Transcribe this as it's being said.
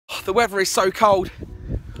The weather is so cold.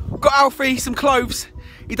 Got Alfie some clothes.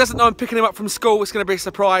 He doesn't know I'm picking him up from school. It's going to be a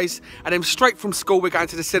surprise. And then straight from school, we're going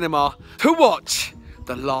to the cinema to watch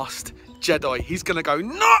The Last Jedi. He's going to go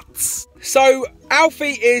nuts. So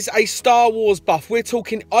Alfie is a Star Wars buff. We're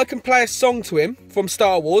talking, I can play a song to him from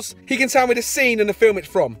Star Wars. He can tell me the scene and the film it's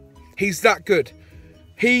from. He's that good.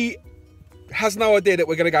 He has no idea that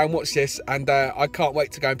we're going to go and watch this. And I can't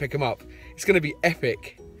wait to go and pick him up. It's going to be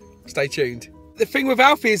epic. Stay tuned. The thing with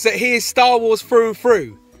Alfie is that he is Star Wars through and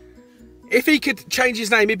through. If he could change his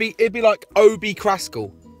name, it'd be like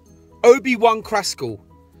Crascall. Obi-Wan Crascall.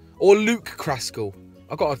 Or Luke Crascall.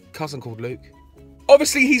 I've got a cousin called Luke.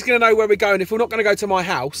 Obviously, he's going to know where we're going. If we're not going to go to my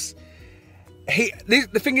house...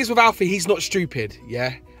 The thing is with Alfie, he's not stupid,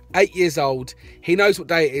 yeah? 8 years old. He knows what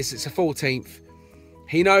day it is. It's the 14th.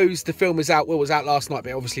 He knows the film is out. Well, it was out last night,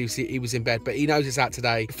 but obviously he was in bed. But he knows it's out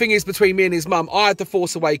today. The thing is, between me and his mum, I had The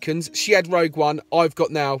Force Awakens. She had Rogue One. I've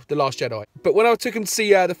got now The Last Jedi. But when I took him to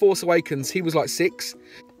see The Force Awakens, he was like 6.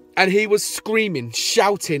 And he was screaming,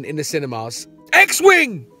 shouting in the cinemas,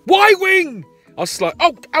 X-Wing! Y-Wing! I was just like,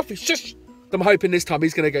 oh, Alfie, shush! I'm hoping this time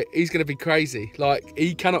he's gonna be crazy. Like,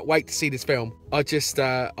 he cannot wait to see this film. I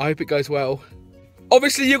hope it goes well.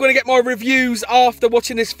 Obviously, you're going to get my reviews after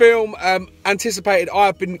watching this film. Anticipated.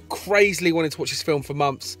 I've been crazily wanting to watch this film for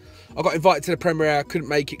months. I got invited to the premiere. I couldn't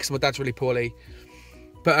make it because my dad's really poorly.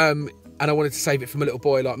 But and I wanted to save it for my little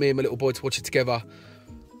boy, like me and my little boy, to watch it together.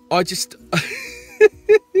 I just...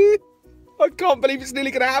 I can't believe it's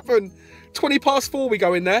nearly going to happen. 4:20 we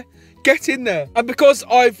go in there. Get in there. And because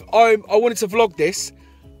I wanted to vlog this,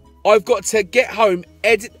 I've got to get home,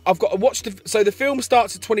 edit. I've got to watch so the film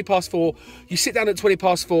starts at 4:20. You sit down at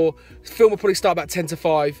 4:20. The film will probably start about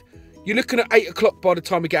 10:05. You're looking at 8 o'clock by the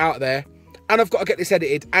time we get out there. And I've got to get this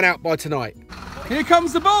edited and out by tonight. Here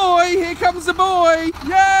comes the boy. Here comes the boy.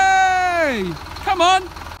 Yay! Come on.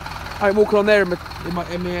 I'm walking on there in my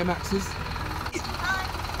Air Maxes.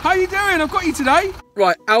 How you doing? I've got you today.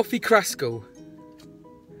 Right, Arron Crascall.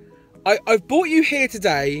 I've brought you here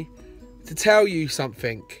today to tell you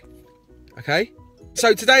something. Okay?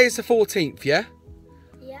 So today is the 14th, yeah?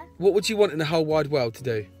 Yeah. What would you want in the whole wide world to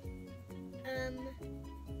do?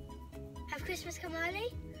 Have Christmas come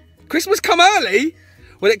early? Christmas come early?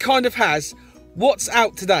 Well, it kind of has. What's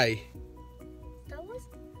out today? Star Wars?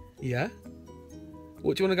 Yeah?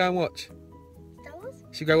 What do you want to go and watch? Star Wars?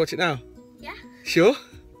 Should we go watch it now? Yeah. Sure?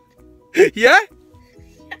 Yeah?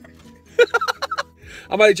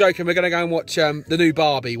 I'm only joking. We're going to go and watch the new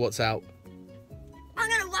Barbie. What's out? I'm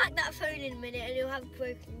going to whack that phone in a minute and you'll have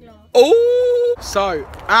broken glass. Oh! So,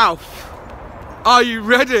 Alf, are you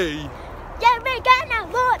ready? Yeah, we're going to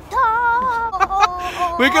watch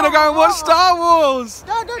Star We're going to go and watch Star Wars.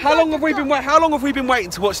 How long have we been waiting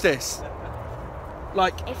to watch this?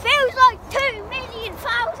 Like... It feels like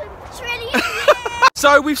 2,000,000 trillion years.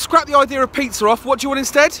 So, we've scrapped the idea of pizza off. What do you want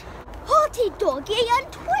instead? Hottie doggy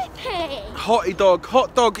and Twippy.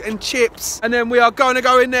 Hot dog and chips. And then we are going to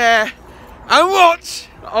go in there and watch.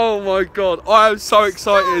 Oh my God, I am so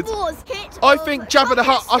excited. Star Wars, kit I think Jabba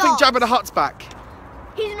the Hutt's back.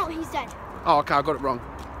 He's not, he's dead. Oh, okay, I got it wrong.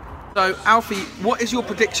 So, Alfie, what is your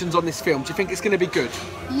predictions on this film? Do you think it's going to be good?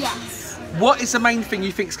 Yes. What is the main thing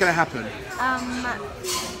you think is going to happen?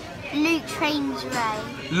 Luke trains Rey.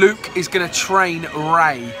 Luke is going to train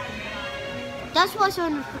Rey. That's what's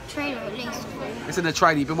on the trailer, at least. It's in the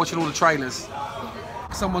trailer. You've been watching all the trailers. Yeah.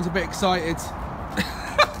 Someone's a bit excited.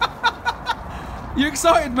 You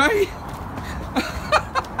excited, mate?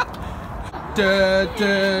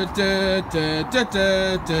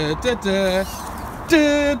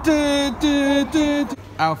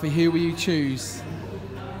 Alfie, who will you choose?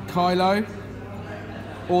 Kylo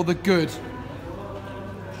or the good?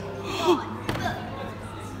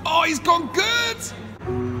 Oh, he's gone good!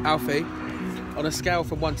 Alfie, on a scale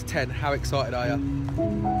from 1 to 10, how excited are you?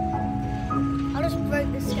 I just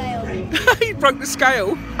broke the scale. He broke the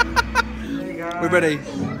scale. We're ready.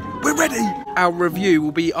 We're ready. Our review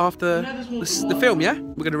will be after the film, yeah?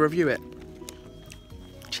 We're going to review it.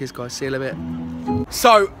 Cheers, guys. See you in a bit.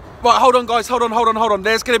 So, right, hold on, guys. Hold on.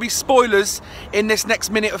 There's going to be spoilers in this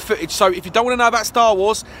next minute of footage. So, if you don't want to know about Star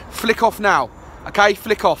Wars, flick off now. Okay?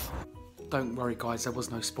 Flick off. Don't worry, guys. There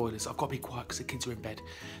was no spoilers. I've got to be quiet because the kids are in bed.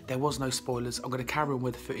 There was no spoilers. I'm going to carry on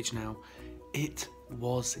with the footage now. It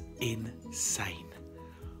was insane.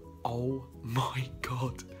 Oh, my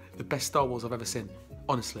God. The best Star Wars I've ever seen.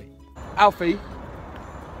 Honestly. Alfie,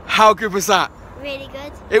 how good was that? Really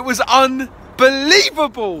good. It was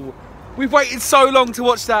unbelievable. We've waited so long to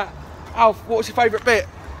watch that. Alf, what was your favourite bit?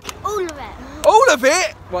 All of it. All of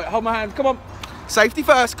it? Right, hold my hand. Come on. Safety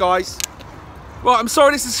first, guys. Right, I'm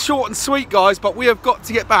sorry this is short and sweet, guys, but we have got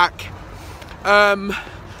to get back.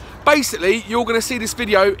 Basically, you're going to see this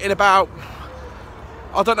video in about,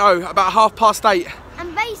 I don't know, about 8:30.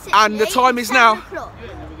 And basically, And the time is now,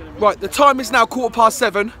 right, the time is now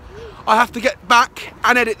 7:15. I have to get back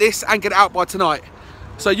and edit this and get it out by tonight.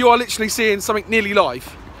 So you are literally seeing something nearly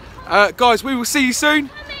live. Guys, we will see you soon.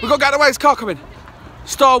 We've got to get out of the way, it's car coming.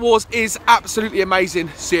 Star Wars is absolutely amazing.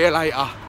 See you later.